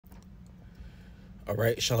All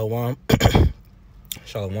right, Shalom.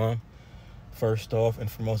 Shalom. First off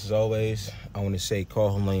and foremost, as always, I want to say,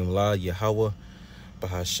 call Halayim La, Yahweh,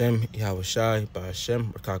 Bahashem, Yahweh Shai,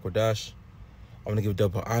 Bahashem, Rakakwadash. I want to give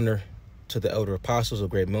double honor to the elder apostles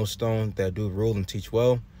of Great Millstone that do rule and teach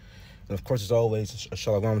well. And of course, as always, a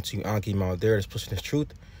Shalom to Anki Malder that's pushing his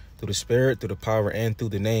truth through the spirit, through the power, and through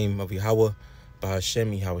the name of Yahweh,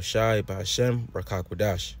 Bahashem, Yahweh Shai, Bahashem,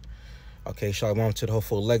 Rakakwadash. Okay, Shalom to the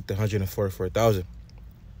hopeful elect, the 144,000.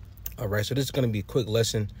 All right, so this is going to be a quick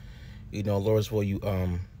lesson. Lord's will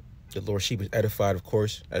the Lord sheep is edified, of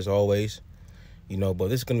course, as always. But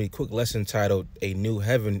this is going to be a quick lesson titled A New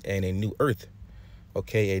Heaven and a New Earth.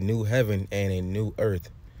 Okay, a new heaven and a new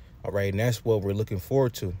earth. All right, and that's what we're looking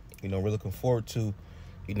forward to. We're looking forward to,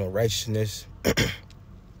 righteousness.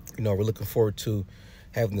 We're looking forward to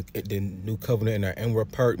having the new covenant in our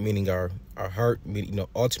inward part, meaning our heart,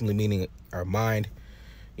 ultimately meaning our mind.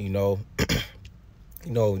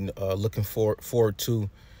 Looking forward to,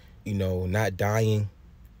 not dying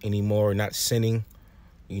anymore, not sinning,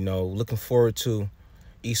 looking forward to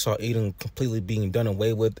Esau, Edom completely being done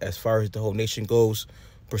away with as far as the whole nation goes,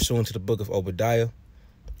 pursuant to the book of Obadiah,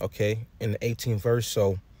 okay, in the 18th verse.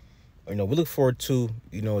 So, we look forward to,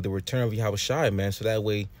 the return of Yahweh Shai, man, so that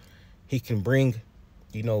way he can bring,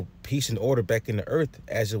 peace and order back in the earth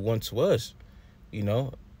as it once was,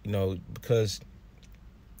 because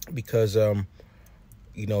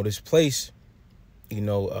this place,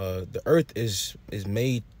 the earth is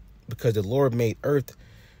made because the Lord made earth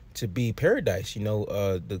to be paradise,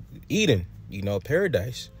 the Eden,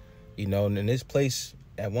 paradise, and in this place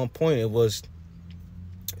at one point it wasn't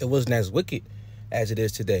as wicked as it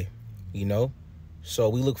is today, so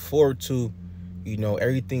we look forward to,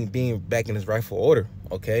 everything being back in its rightful order.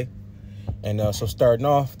 Okay. And so starting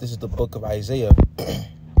off, this is the book of Isaiah.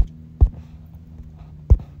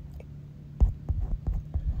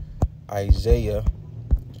 Isaiah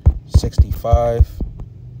 65,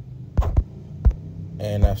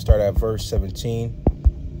 and I start at verse 17.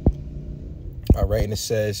 All right, and it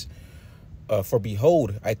says, for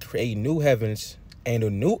behold, I create new heavens and a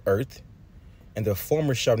new earth, and the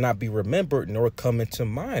former shall not be remembered nor come into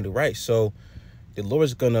mind. Right, so the Lord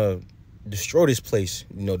is gonna destroy this place,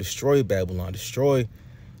 destroy Babylon, destroy,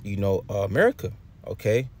 America.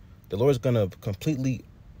 Okay, the Lord is gonna completely,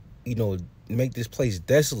 make this place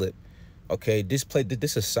desolate. Okay, this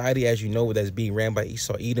society, as that's being ran by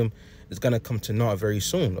Esau, Edom, is going to come to naught very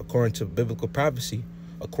soon, according to biblical prophecy,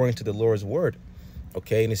 according to the Lord's word.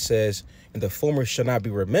 Okay, and it says, and the former shall not be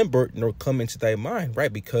remembered, nor come into thy mind,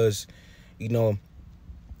 right? Because, it's going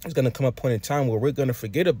to come a point in time where we're going to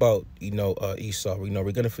forget about, Esau.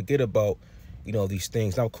 We're going to forget about, these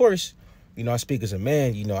things. Now, of course, I speak as a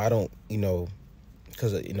man, I don't,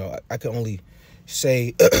 because, I can only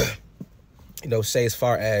say, say as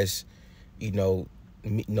far as,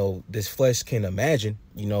 this flesh can imagine,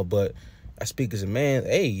 but I speak as a man.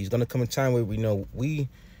 Hey, he's gonna come a time where we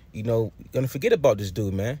gonna forget about this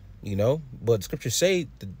dude, man. But the scriptures say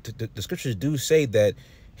the scriptures do say that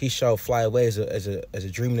he shall fly away as a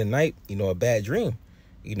dream in the night, a bad dream,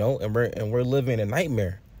 and we're living in a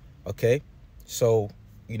nightmare. Okay, so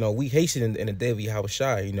we hasten in the day of Yahweh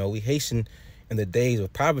Shai. We hasten in the days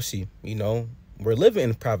of prophecy. We're living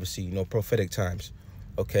in prophecy, prophetic times.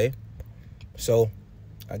 Okay. So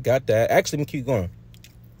I got that. Actually, let me keep going.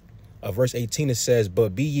 Verse 18, it says,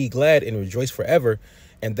 but be ye glad and rejoice forever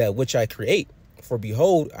in that which I create. For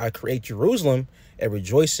behold, I create Jerusalem, and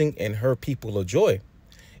rejoicing in her people of joy.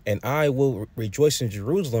 And I will rejoice in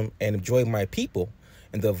Jerusalem and enjoy my people.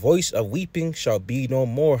 And the voice of weeping shall be no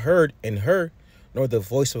more heard in her, nor the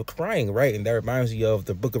voice of crying. Right. And that reminds me of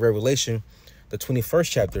the book of Revelation, the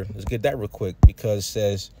 21st chapter. Let's get that real quick, because it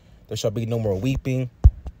says there shall be no more weeping,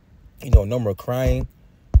 no more crying.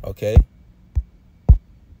 Okay.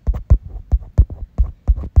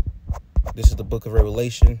 This is the book of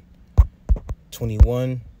Revelation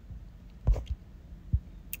 21.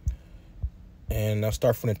 And I'll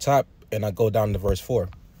start from the top and I'll go down to verse 4.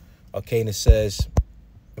 Okay. And it says,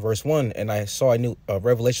 verse 1, and I saw a new,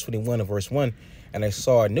 Revelation 21 and verse 1, and I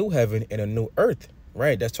saw a new heaven and a new earth.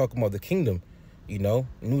 Right. That's talking about the kingdom,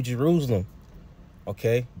 New Jerusalem.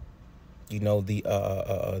 Okay.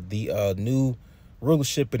 The new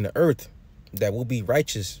rulership in the earth that will be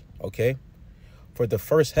righteous. Okay. For the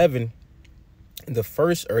first heaven and the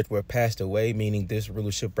first earth were passed away, meaning this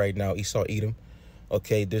rulership right now, Esau, Edom.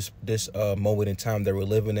 Okay. This moment in time that we're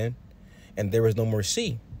living in, and there was no more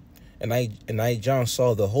sea. And I, John,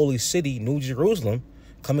 saw the holy city, New Jerusalem,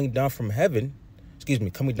 coming down from heaven,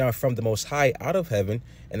 coming down from the Most High out of heaven.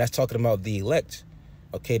 And that's talking about the elect.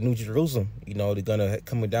 Okay, New Jerusalem. You know, they're gonna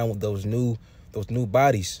coming down with those new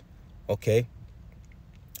bodies. Okay,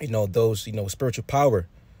 you know, those, you know, spiritual power.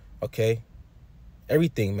 Okay,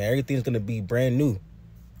 everything, man. Everything's gonna be brand new.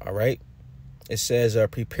 All right. It says,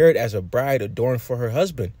 prepared as a bride adorned for her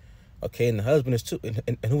husband. Okay, and the husband is too.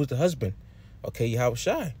 And who is the husband? Okay, Yahweh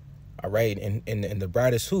Shai. All right, and the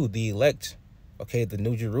bride is who? The elect. Okay, the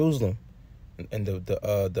New Jerusalem, and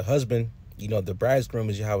the husband. You know, the bridegroom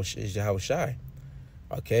is Yahweh Shai.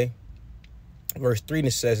 Okay, verse 3, and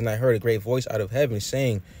it says, and I heard a great voice out of heaven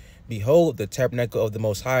saying, behold, the tabernacle of the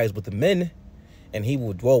Most High is with the men, and he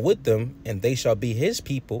will dwell with them, and they shall be his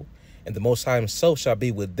people, and the Most High himself shall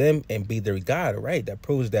be with them and be their God. All right, that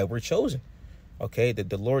proves that we're chosen. Okay, that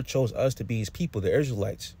the Lord chose us to be his people, the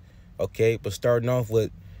Israelites. Okay, but starting off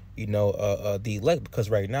with, you know, the elect, because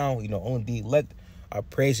right now, you know, only the elect are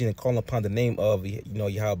praising and calling upon the name of, you know,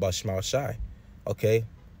 Yahweh Shema Shai. Okay,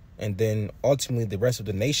 and then ultimately the rest of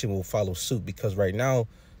the nation will follow suit, because right now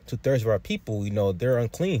 2/3 of our people, you know, they're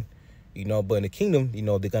unclean, you know, but in the kingdom, you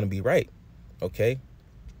know, they're gonna be right. Okay,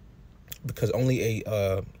 because only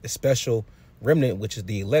a special remnant, which is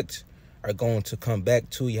the elect, are going to come back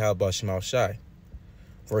to Yahweh Shema Shai.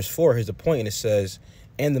 Verse 4, here's the point, and it says,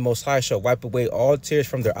 and the Most High shall wipe away all tears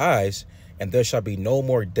from their eyes, and there shall be no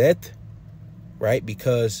more death. Right,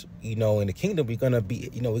 because, you know, in the kingdom we're gonna be,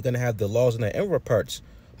 you know, we're gonna have the laws in the inward parts,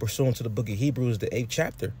 pursuant to the book of Hebrews, the 8th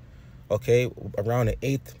chapter. Okay, around the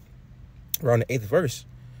eighth verse.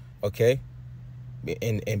 Okay,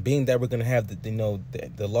 and being that we're gonna have the, you know,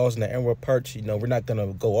 the laws in the inward parts, you know, we're not gonna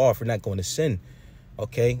go off, we're not going to sin.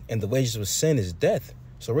 Okay, and the wages of sin is death,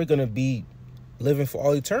 so we're gonna be living for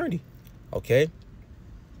all eternity. Okay,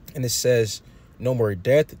 and it says, no more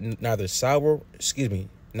death, neither sorrow,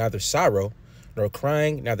 nor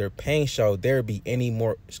crying, neither pain shall there be any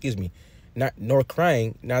more, nor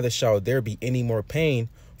crying, neither shall there be any more pain,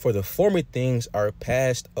 for the former things are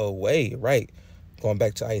passed away. Right, going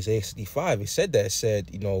back to Isaiah 65, it said that. It said,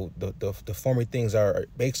 you know, the former things are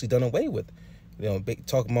basically done away with. You know,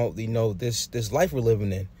 talking about, you know, this life we're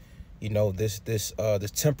living in, you know, this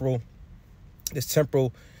temporal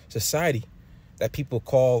society that people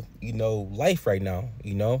call, you know, life right now.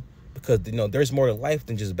 You know, because, you know, there's more to life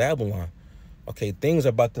than just Babylon. Okay, things are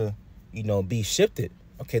about to, you know, be shifted.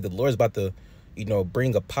 Okay, the Lord is about to, you know,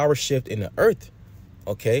 bring a power shift in the earth.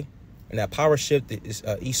 Okay, and that power shift is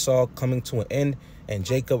Esau coming to an end and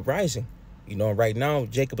Jacob rising. You know, right now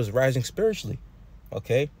Jacob is rising spiritually.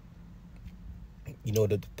 Okay, you know,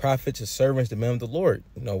 the prophets, the servants, the men of the Lord,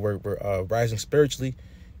 you know, we're rising spiritually.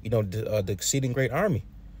 You know, the exceeding great army.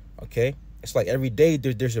 Okay, it's like every day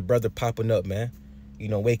there's a brother popping up, man. You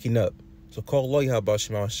know, waking up. So call Lord Yahweh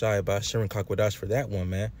Shema Shai about Sharon Kakwadash for that one,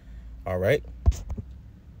 man. All right.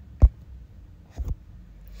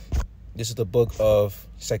 This is the book of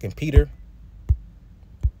 2 Peter.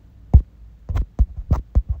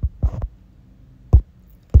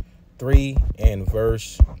 and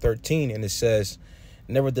verse 13, and it says,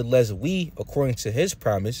 nevertheless, we, according to his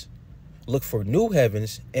promise, look for new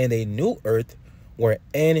heavens and a new earth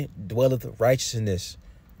wherein dwelleth righteousness.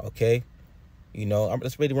 Okay. You know,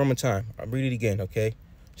 let's read it one more time. I'll read it again, okay?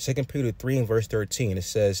 2 Peter 3 and verse 13. It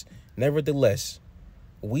says, nevertheless,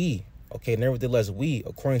 we,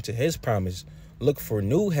 according to his promise, look for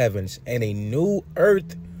new heavens and a new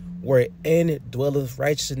earth wherein dwelleth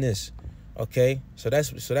righteousness. Okay? So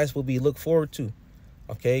that's what we look forward to.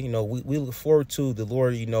 Okay? You know, we look forward to the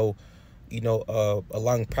Lord,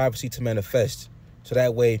 allowing privacy to manifest. So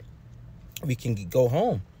that way we can go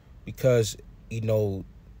home, because, you know,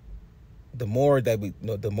 the more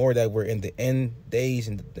that we're in the end days,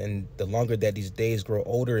 and the longer that these days grow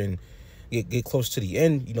older and get close to the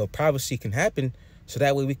end, you know, privacy can happen, so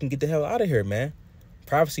that way we can get the hell out of here, man.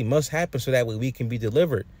 Privacy must happen so that way we can be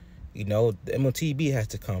delivered. You know, the MOTB has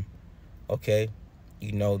to come. Okay,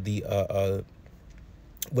 you know, the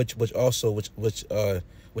which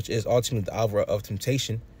is ultimately the hour of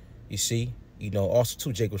temptation. You see, you know, also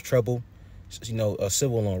too, Jacob's trouble. You know,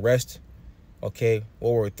 civil unrest. Okay,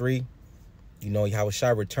 World War III. You know, Yahweh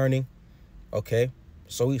Shai returning. Okay,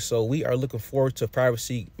 so we are looking forward to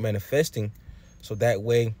privacy manifesting, so that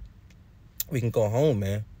way we can go home,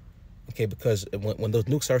 man. Okay, because when those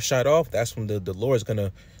nukes are shot off, that's when the Lord is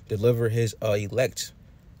gonna deliver his elect.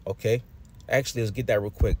 Okay, actually, let's get that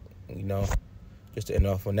real quick. You know, just to end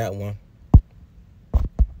off on that one.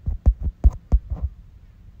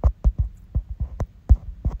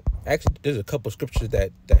 Actually, there's a couple scriptures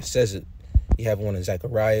that says it. You have one in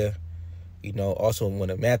Zechariah. You know, also one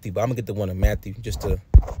in Matthew, but I'm gonna get the one in Matthew just to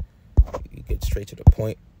get straight to the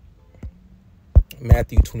point.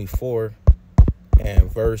 Matthew 24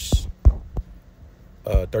 and verse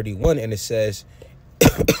 31, and it says,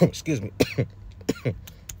 excuse me,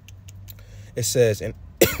 it says in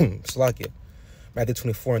Salakia, Matthew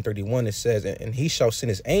 24 and 31, it says, and he shall send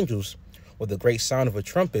his angels with a great sound of a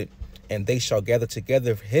trumpet, and they shall gather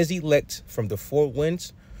together his elect from the four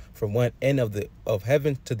winds, from one end of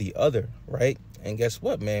heaven to the other, right? And guess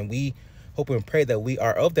what, man? We hope and pray that we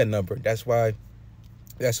are of that number. That's why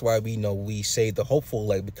we know we say the hopeful,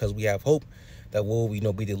 like, because we have hope that we'll,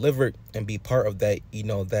 be delivered and be part of that,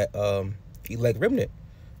 that elect remnant.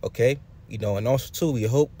 Okay, and also too, we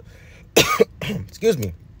hope excuse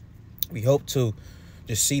me, we hope to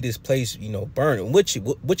just see this place, burn, which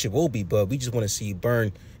it will be, but we just want to see it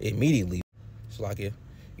burn immediately. It's like it,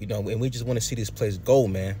 and we just want to see this place go,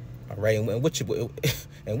 man. All right, and which it will,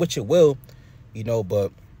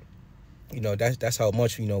 but that's how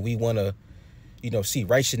much we want to see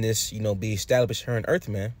righteousness be established here on earth,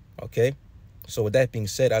 man. Okay, so with that being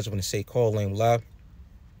said, I just want to say, call Lame La,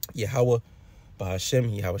 Yahweh,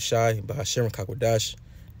 Bahashem, Yahweh Shai, Bahashem, Kakwadash.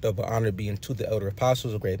 Double honor being to the elder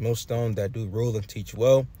apostles of Great Millstone that do rule and teach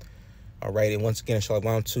well. All right, and once again,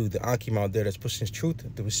 shalom to the Ankim out there that's pushing his truth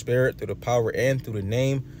through the spirit, through the power, and through the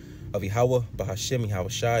name of Yahweh, Bahashem, Yahweh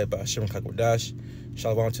Shai, Bahashem, Kakwadash.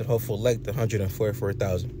 Shalom to the hopeful elect, the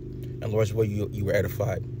 144,000. And Lord's will, you were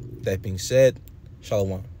edified. That being said,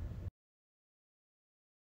 shalom.